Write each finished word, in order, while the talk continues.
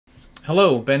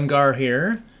Hello, Ben Garr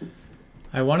here.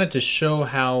 I wanted to show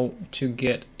how to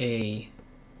get a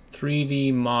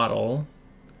 3D model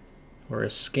or a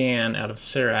scan out of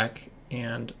CEREC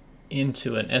and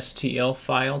into an STL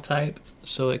file type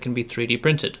so it can be 3D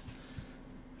printed.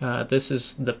 This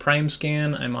is the Prime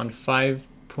scan. I'm on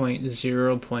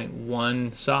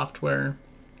 5.0.1 software.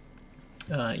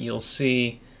 You'll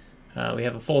see we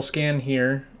have a full scan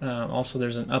here. Also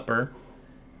there's an upper.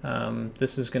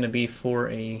 This is going to be for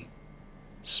a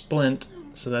splint,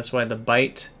 so that's why the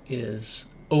bite is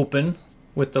open.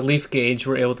 With the leaf gauge,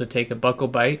 we're able to take a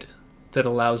buccal bite that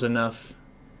allows enough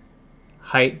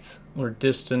height or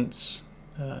distance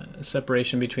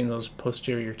separation between those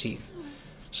posterior teeth.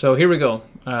 So here we go.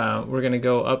 We're going to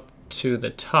go up to the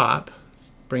top,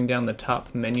 bring down the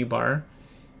top menu bar,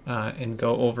 and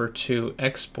go over to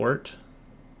export.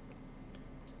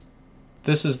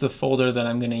 This is the folder that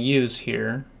I'm going to use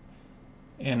here.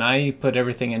 And I put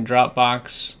everything in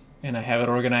Dropbox, and I have it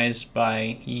organized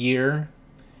by year,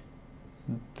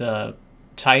 the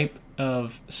type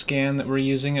of scan that we're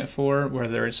using it for,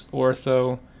 whether it's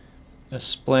ortho, a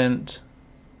splint,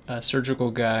 a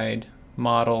surgical guide,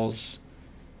 models,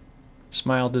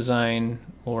 smile design,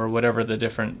 or whatever the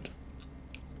different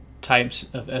types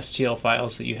of STL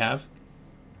files that you have.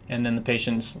 And then the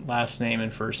patient's last name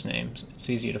and first name.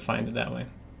 It's easy to find it that way.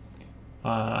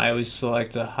 I always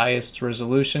select the highest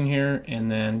resolution here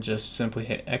and then just simply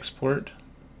hit export.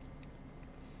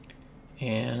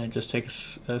 And it just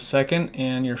takes a second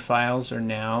and your files are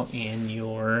now in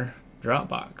your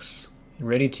Dropbox.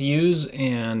 Ready to use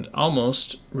and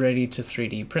almost ready to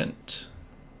 3D print.